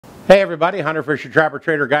Hey everybody, Hunter, Fisher, Trapper,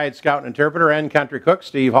 Trader, Guide, Scout, and Interpreter, and Country Cook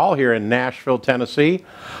Steve Hall here in Nashville, Tennessee,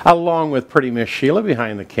 along with pretty Miss Sheila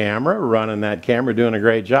behind the camera, running that camera, doing a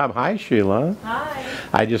great job. Hi Sheila. Hi.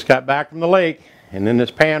 I just got back from the lake, and in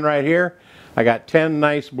this pan right here, I got 10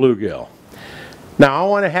 nice bluegill. Now I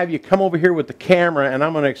want to have you come over here with the camera, and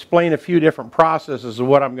I'm going to explain a few different processes of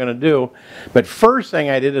what I'm going to do. But first thing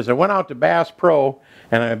I did is I went out to Bass Pro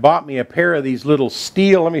and I bought me a pair of these little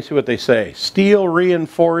steel, let me see what they say, steel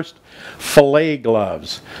reinforced fillet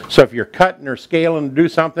gloves. So if you're cutting or scaling to do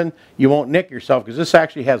something, you won't nick yourself, because this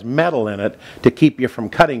actually has metal in it to keep you from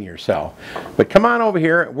cutting yourself. But come on over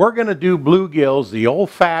here. We're going to do bluegills the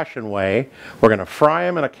old-fashioned way. We're going to fry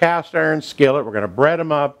them in a cast iron skillet. We're going to bread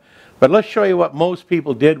them up. But let's show you what most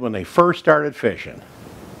people did when they first started fishing.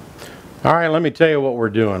 All right, let me tell you what we're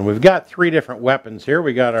doing. We've got three different weapons here.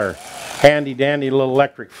 We got our handy dandy little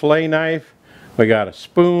electric fillet knife. We got a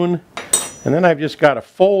spoon. And then I've just got a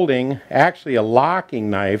folding, actually a locking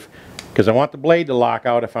knife, because I want the blade to lock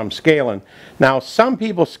out if I'm scaling. Now, some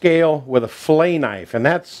people scale with a fillet knife, and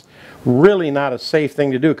that's really not a safe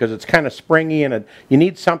thing to do because it's kind of springy, and you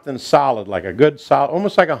need something solid, like a good solid,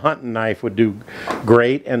 almost like a hunting knife would do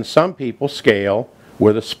great. And some people scale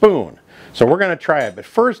with a spoon. So we're going to try it. But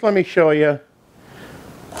first, let me show you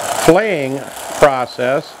filleting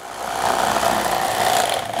process,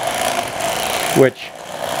 which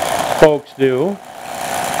folks do.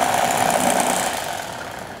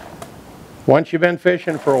 Once you've been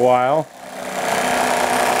fishing for a while,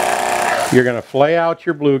 you're going to fillet out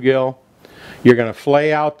your bluegill, you're going to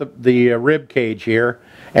fillet out the rib cage here,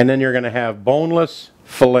 and then you're going to have boneless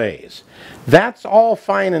fillets. That's all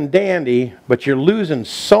fine and dandy, but you're losing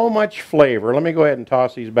so much flavor. Let me go ahead and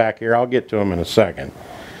toss these back here. I'll get to them in a second.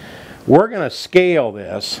 We're going to scale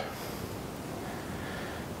this,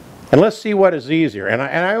 and let's see what is easier. And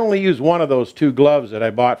I only use one of those two gloves that I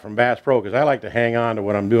bought from Bass Pro because I like to hang on to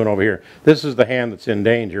what I'm doing over here. This is the hand that's in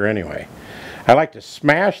danger anyway. I like to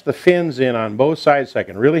smash the fins in on both sides so I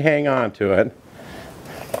can really hang on to it.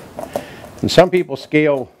 And some people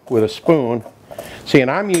scale with a spoon. See, and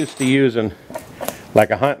I'm used to using like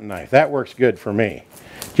a hunting knife. That works good for me.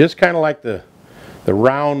 Just kind of like the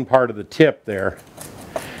round part of the tip there.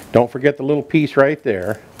 Don't forget the little piece right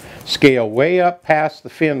there. Scale way up past the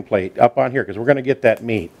fin plate, up on here, because we're going to get that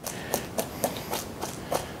meat.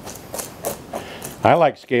 I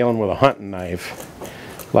like scaling with a hunting knife.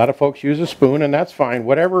 A lot of folks use a spoon, and that's fine.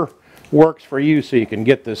 Whatever works for you so you can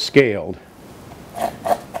get this scaled.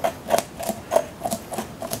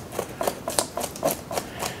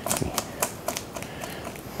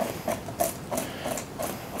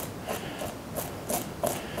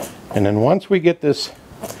 And then once we get this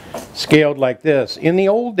scaled like this, in the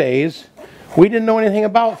old days, we didn't know anything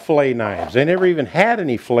about fillet knives. They never even had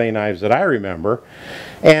any fillet knives that I remember.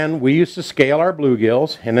 And we used to scale our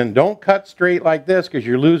bluegills, and then don't cut straight like this because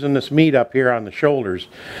you're losing this meat up here on the shoulders,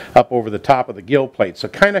 up over the top of the gill plate. So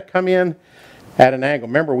kind of come in at an angle.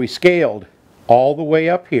 Remember, we scaled all the way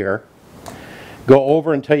up here. Go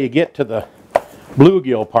over until you get to the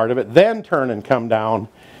bluegill part of it, then turn and come down.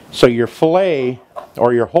 So your fillet,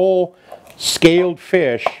 or your whole scaled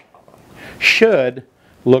fish, should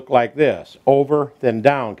look like this, over then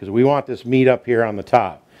down, because we want this meat up here on the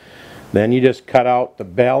top. Then you just cut out the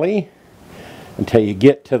belly until you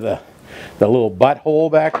get to the little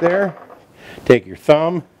butthole back there. Take your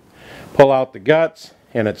thumb, pull out the guts,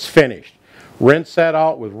 and it's finished. Rinse that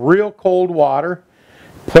out with real cold water.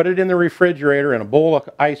 Put it in the refrigerator in a bowl of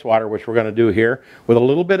ice water, which we're going to do here, with a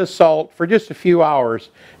little bit of salt for just a few hours,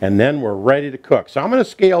 and then we're ready to cook. So I'm going to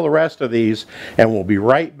scale the rest of these, and we'll be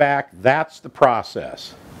right back. That's the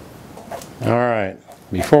process. All right,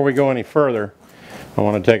 before we go any further, I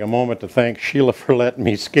want to take a moment to thank Sheila for letting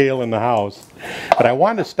me scale in the house. But I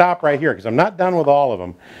wanted to stop right here because I'm not done with all of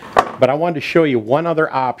them. But I wanted to show you one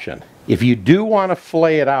other option. If you do want to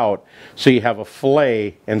fillet it out so you have a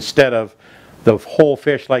fillet instead of the whole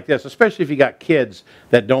fish like this, especially if you got kids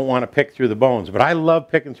that don't want to pick through the bones. But I love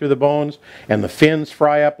picking through the bones, and the fins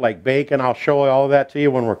fry up like bacon. I'll show all of that to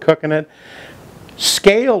you when we're cooking it.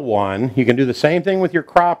 Scale one. You can do the same thing with your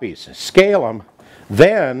crappies. Scale them,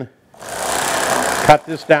 then cut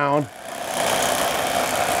this down.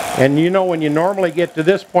 And you know, when you normally get to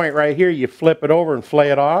this point right here, you flip it over and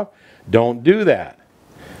fillet it off. Don't do that.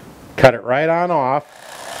 Cut it right on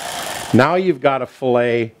off. Now you've got a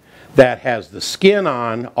fillet that has the skin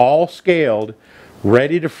on, all scaled,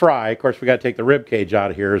 ready to fry. Of course, we got to take the rib cage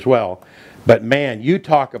out of here as well. But man, you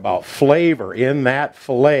talk about flavor in that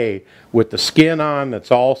fillet with the skin on that's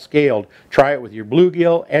all scaled. Try it with your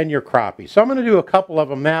bluegill and your crappie. So I'm going to do a couple of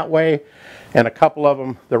them that way and a couple of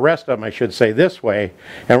them, the rest of them I should say, this way.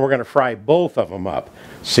 And we're going to fry both of them up.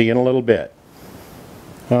 See you in a little bit.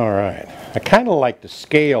 All right. I kind of like to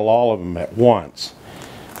scale all of them at once.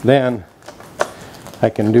 Then I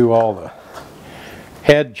can do all the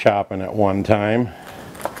head chopping at one time.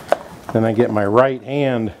 Then I get my right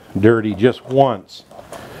hand dirty just once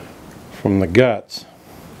from the guts.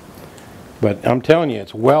 But I'm telling you,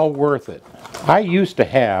 it's well worth it. I used to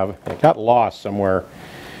have, it got lost somewhere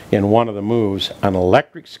in one of the moves, an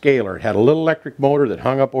electric scaler. It had a little electric motor that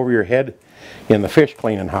hung up over your head in the fish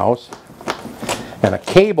cleaning house. And a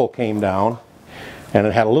cable came down, and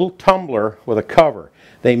it had a little tumbler with a cover.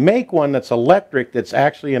 They make one that's electric that's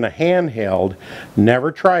actually in a handheld.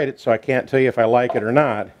 Never tried it, so I can't tell you if I like it or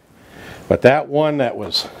not. But that one that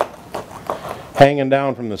was hanging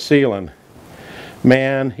down from the ceiling,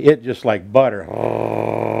 man, it just like butter.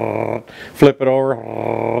 Flip it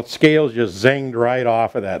over, scales just zinged right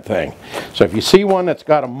off of that thing. So if you see one that's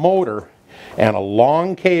got a motor and a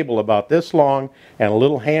long cable about this long and a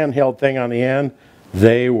little handheld thing on the end,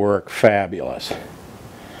 they work fabulous.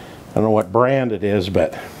 I don't know what brand it is,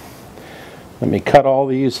 but let me cut all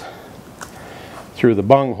these through the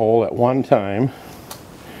bung hole at one time.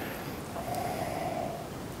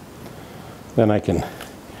 Then I can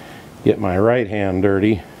get my right hand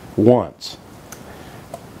dirty once.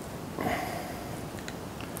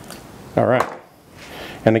 All right.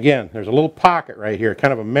 And again, there's a little pocket right here,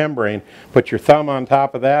 kind of a membrane. Put your thumb on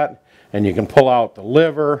top of that, and you can pull out the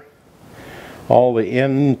liver, all the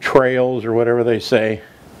entrails, or whatever they say,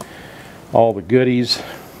 all the goodies.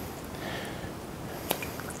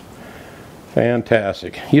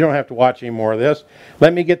 Fantastic. You don't have to watch any more of this.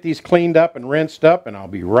 Let me get these cleaned up and rinsed up, and I'll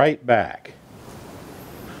be right back.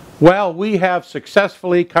 Well, we have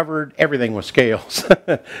successfully covered everything with scales.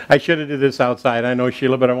 I should have did this outside, I know,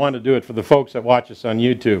 Sheila, but I wanted to do it for the folks that watch us on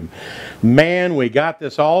YouTube. Man, we got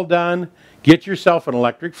this all done. Get yourself an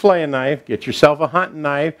electric fillet knife, get yourself a hunting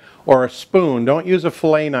knife or a spoon. Don't use a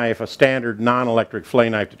fillet knife, a standard non-electric fillet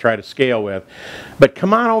knife to try to scale with. But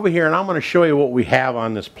come on over here and I'm going to show you what we have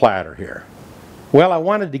on this platter here. Well, I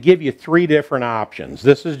wanted to give you three different options.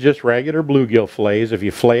 This is just regular bluegill fillets. If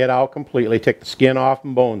you fillet it out completely, take the skin off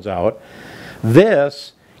and bones out.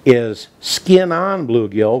 This is skin-on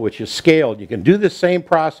bluegill, which is scaled. You can do the same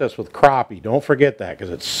process with crappie. Don't forget that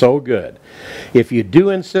because it's so good. If you do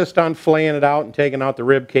insist on filleting it out and taking out the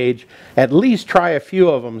rib cage, at least try a few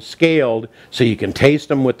of them scaled so you can taste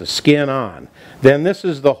them with the skin on. Then this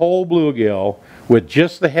is the whole bluegill with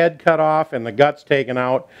just the head cut off and the guts taken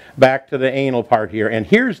out back to the anal part here. And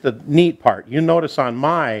here's the neat part. You notice on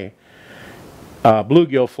my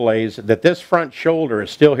bluegill fillets that this front shoulder is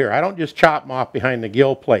still here. I don't just chop them off behind the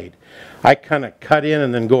gill plate. I kind of cut in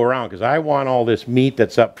and then go around because I want all this meat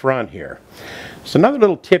that's up front here. So another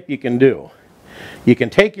little tip you can do. You can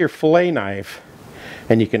take your fillet knife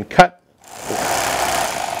and you can cut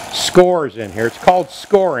scores in here. It's called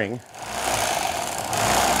scoring.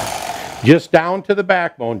 Just down to the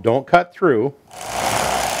backbone. Don't cut through.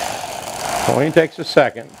 Only takes a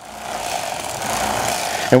second.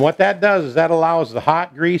 And what that does is that allows the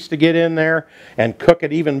hot grease to get in there and cook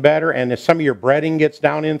it even better. And if some of your breading gets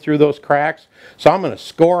down in through those cracks. So I'm going to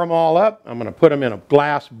score them all up. I'm going to put them in a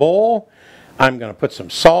glass bowl. I'm going to put some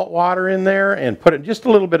salt water in there and put it, just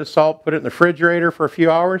a little bit of salt, put it in the refrigerator for a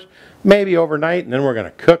few hours, maybe overnight. And then we're going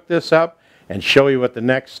to cook this up and show you what the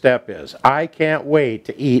next step is. I can't wait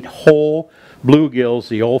to eat whole bluegills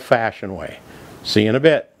the old-fashioned way. See you in a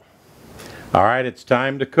bit. All right, it's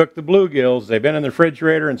time to cook the bluegills. They've been in the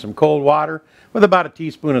refrigerator in some cold water with about a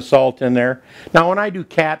teaspoon of salt in there. Now, when I do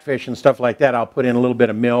catfish and stuff like that, I'll put in a little bit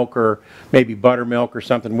of milk or maybe buttermilk or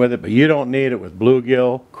something with it, but you don't need it with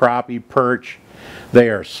bluegill, crappie, perch. They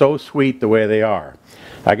are so sweet the way they are.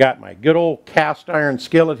 I got my good old cast iron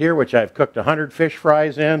skillet here, which I've cooked 100 fish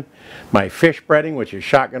fries in. My fish breading, which is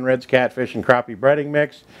Shotgun Red's catfish and crappie breading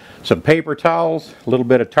mix. Some paper towels, a little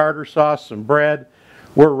bit of tartar sauce, some bread.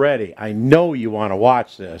 We're ready. I know you want to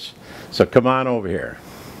watch this, so come on over here.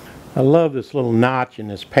 I love this little notch in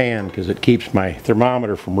this pan because it keeps my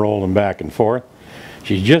thermometer from rolling back and forth.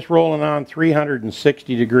 She's just rolling on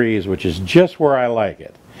 360 degrees, which is just where I like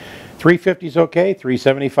it. 350 is okay,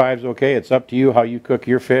 375 is okay. It's up to you how you cook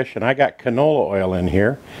your fish. And I got canola oil in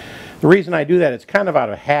here. The reason I do that, it's kind of out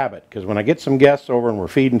of habit, because when I get some guests over and we're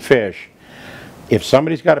feeding fish, if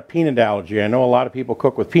somebody's got a peanut allergy, I know a lot of people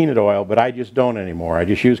cook with peanut oil, but I just don't anymore. I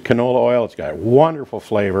just use canola oil. It's got wonderful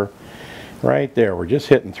flavor. Right there, we're just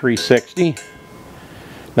hitting 360.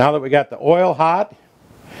 Now that we got the oil hot,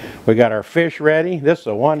 we got our fish ready. This is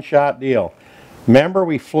a one-shot deal. Remember,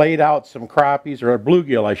 we flayed out some crappies, or a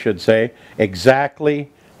bluegill I should say, exactly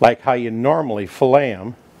like how you normally fillet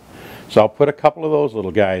them. So I'll put a couple of those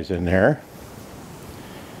little guys in there.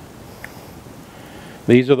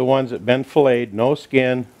 These are the ones that have been filleted, no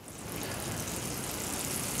skin.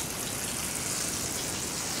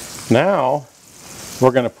 Now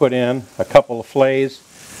we're going to put in a couple of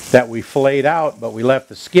fillets that we filleted out, but we left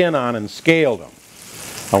the skin on and scaled them.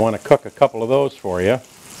 I want to cook a couple of those for you.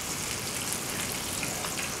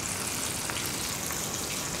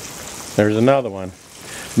 There's another one.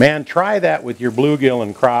 Man, try that with your bluegill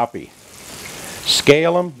and crappie.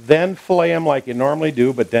 Scale them, then fillet them like you normally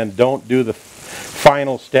do, but then don't do the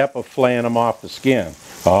final step of filleting them off the skin.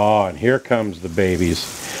 Oh, and here comes the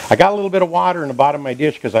babies. I got a little bit of water in the bottom of my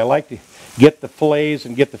dish because I like to get the fillets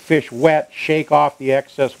and get the fish wet, shake off the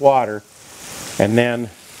excess water, and then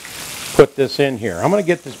put this in here. I'm going to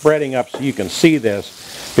get this breading up so you can see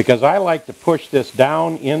this, because I like to push this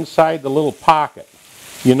down inside the little pocket.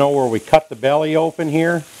 You know where we cut the belly open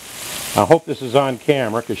here? I hope this is on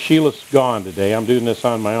camera because Sheila's gone today. I'm doing this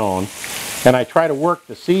on my own. And I try to work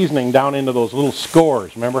the seasoning down into those little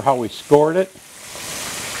scores. Remember how we scored it?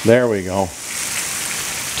 There we go.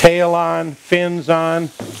 Tail on, fins on.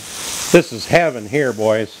 This is heaven here,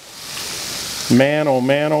 boys. Man, oh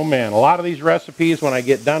man, oh man. A lot of these recipes, when I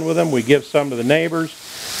get done with them, we give some to the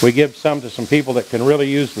neighbors. We give some to some people that can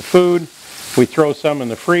really use the food. We throw some in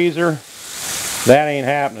the freezer. That ain't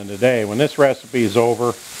happening today. When this recipe is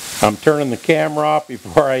over, I'm turning the camera off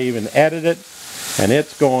before I even edit it, and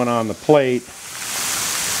it's going on the plate.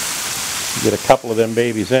 Get a couple of them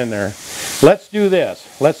babies in there. Let's do this.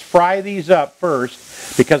 Let's fry these up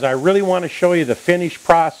first, because I really want to show you the finished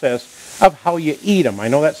process of how you eat them. I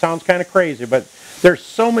know that sounds kind of crazy, but there's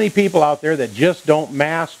so many people out there that just don't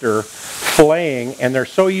master filleting, and they're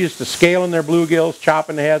so used to scaling their bluegills,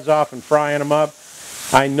 chopping the heads off and frying them up.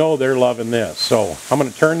 I know they're loving this. So I'm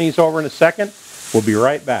going to turn these over in a second. We'll be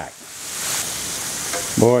right back.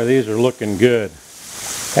 Boy, these are looking good.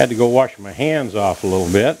 Had to go wash my hands off a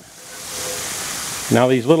little bit. Now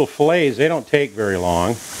these little fillets, they don't take very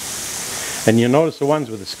long. And you'll notice the ones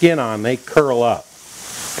with the skin on, they curl up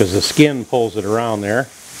because the skin pulls it around there.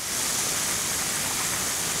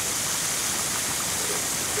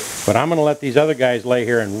 But I'm going to let these other guys lay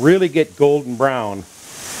here and really get golden brown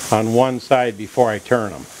on one side before I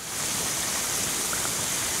turn them.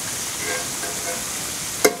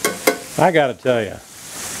 I got to tell you,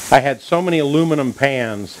 I had so many aluminum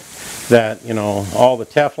pans that, you know, all the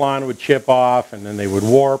Teflon would chip off and then they would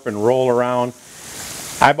warp and roll around.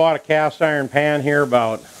 I bought a cast iron pan here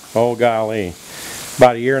about, oh golly,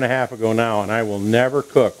 about a year and a half ago now, and I will never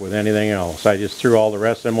cook with anything else. I just threw all the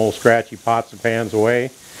rest of them old scratchy pots and pans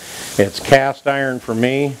away. It's cast iron for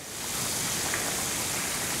me.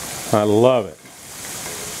 I love it.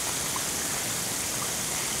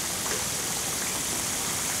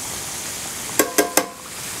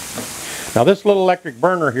 Now this little electric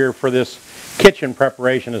burner here for this kitchen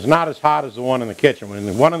preparation is not as hot as the one in the kitchen. When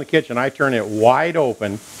the one in the kitchen, I turn it wide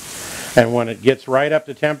open, and when it gets right up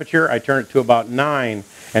to temperature, I turn it to about 9,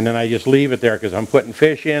 and then I just leave it there because I'm putting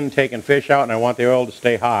fish in, taking fish out, and I want the oil to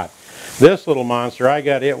stay hot. This little monster, I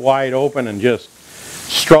got it wide open and just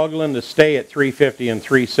struggling to stay at 350 and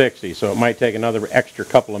 360, so it might take another extra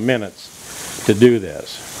couple of minutes to do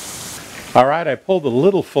this. Alright, I pulled the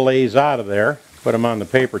little fillets out of there, put them on the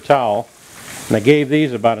paper towel, and I gave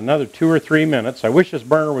these about another 2 or 3 minutes. I wish this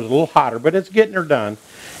burner was a little hotter, but it's getting her done.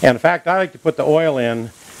 And in fact, I like to put the oil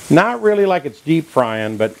in, not really like it's deep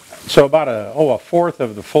frying, but so about a fourth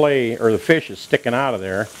of the fillet or the fish is sticking out of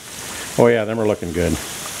there. Oh yeah, them are looking good.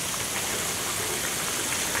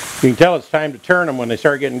 You can tell it's time to turn them when they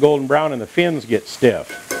start getting golden brown and the fins get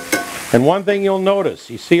stiff. And one thing you'll notice,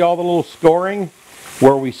 you see all the little scoring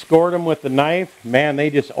where we scored them with the knife? Man, they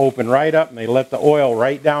just open right up and they let the oil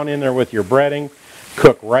right down in there with your breading,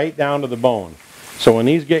 cook right down to the bone. So when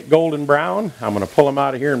these get golden brown, I'm going to pull them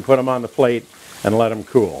out of here and put them on the plate and let them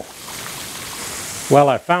cool. Well,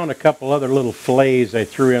 I found a couple other little fillets I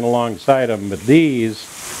threw in alongside of them, but these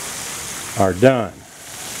are done.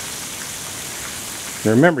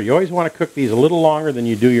 Now remember, you always want to cook these a little longer than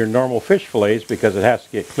you do your normal fish fillets because it has to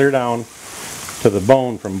get clear down to the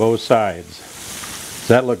bone from both sides. Does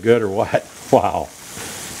that look good or what? Wow.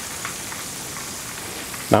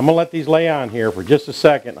 Now I'm going to let these lay on here for just a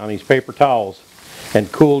second on these paper towels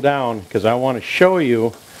and cool down because I want to show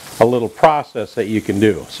you a little process that you can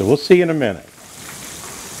do. So we'll see in a minute.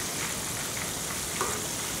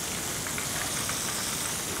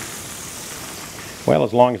 Well,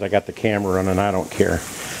 as long as I got the camera running, I don't care.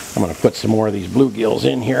 I'm going to put some more of these bluegills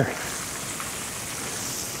in here.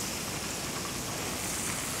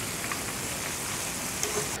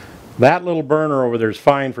 That little burner over there is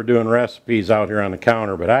fine for doing recipes out here on the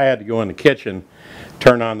counter, but I had to go in the kitchen,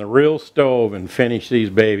 turn on the real stove, and finish these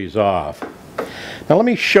babies off. Now let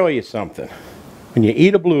me show you something. When you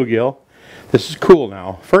eat a bluegill, this is cool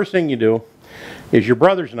now. First thing you do is, your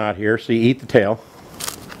brother's not here, so you eat the tail.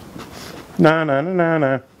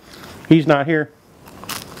 Nah. He's not here.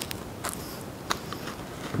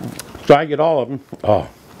 So I get all of them. Oh,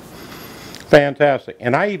 fantastic.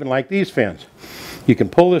 And I even like these fins. You can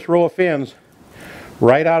pull this row of fins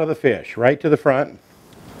right out of the fish, right to the front.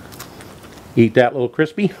 Eat that little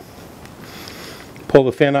crispy. Pull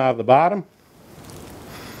the fin out of the bottom,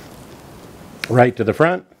 right to the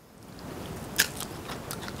front.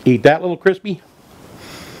 Eat that little crispy.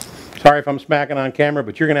 Sorry if I'm smacking on camera,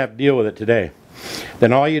 but you're going to have to deal with it today.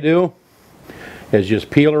 Then all you do is just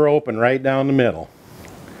peel her open right down the middle.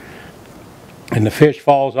 And the fish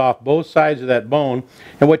falls off both sides of that bone.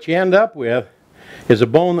 And what you end up with is a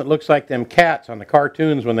bone that looks like them cats on the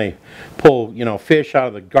cartoons when they pull, you know, fish out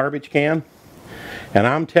of the garbage can. And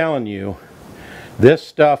I'm telling you, this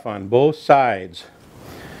stuff on both sides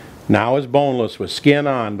now is boneless with skin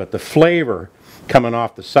on, but the flavor coming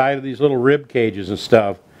off the side of these little rib cages and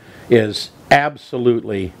stuff is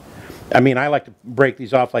absolutely, I mean, I like to break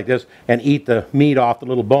these off like this and eat the meat off the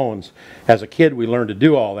little bones. As a kid, we learned to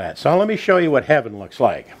do all that. So let me show you what heaven looks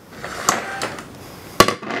like.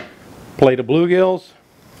 Plate of bluegills.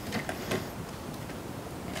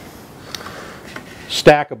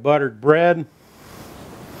 Stack of buttered bread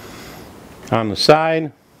on the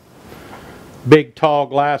side. Big tall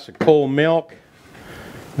glass of cold milk.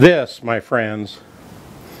 This, my friends,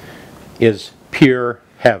 is pure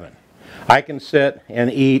heaven. I can sit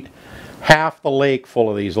and eat half the lake full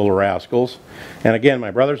of these little rascals. And again,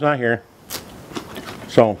 my brother's not here.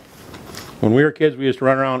 So, when we were kids, we used to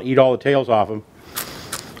run around and eat all the tails off them.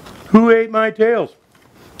 Who ate my tails?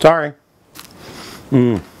 Sorry.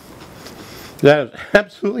 That is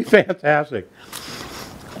absolutely fantastic.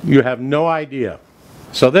 You have no idea.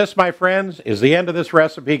 So this, my friends, is the end of this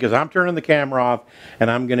recipe, because I'm turning the camera off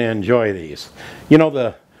and I'm going to enjoy these. You know,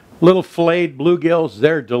 the little filleted bluegills,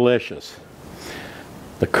 they're delicious.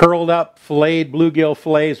 The curled up filleted bluegill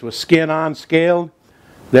fillets with skin on scaled,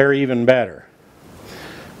 they're even better.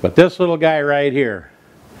 But this little guy right here,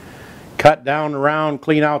 cut down around,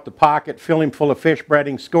 clean out the pocket, fill him full of fish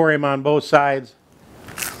breading, score him on both sides.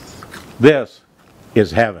 This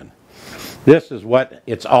is heaven. This is what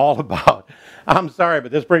it's all about. I'm sorry,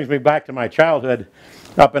 but this brings me back to my childhood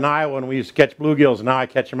up in Iowa when we used to catch bluegills, and now I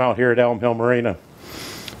catch them out here at Elm Hill Marina.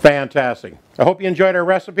 Fantastic. I hope you enjoyed our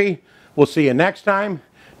recipe. We'll see you next time.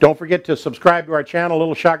 Don't forget to subscribe to our channel.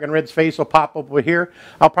 Little Shotgun Red's face will pop up over here.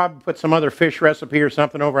 I'll probably put some other fish recipe or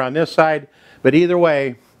something over on this side. But either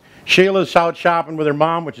way, Sheila's out shopping with her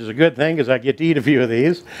mom, which is a good thing because I get to eat a few of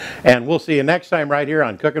these. And we'll see you next time right here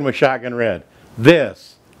on Cooking with Shotgun Red.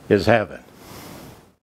 This is heaven.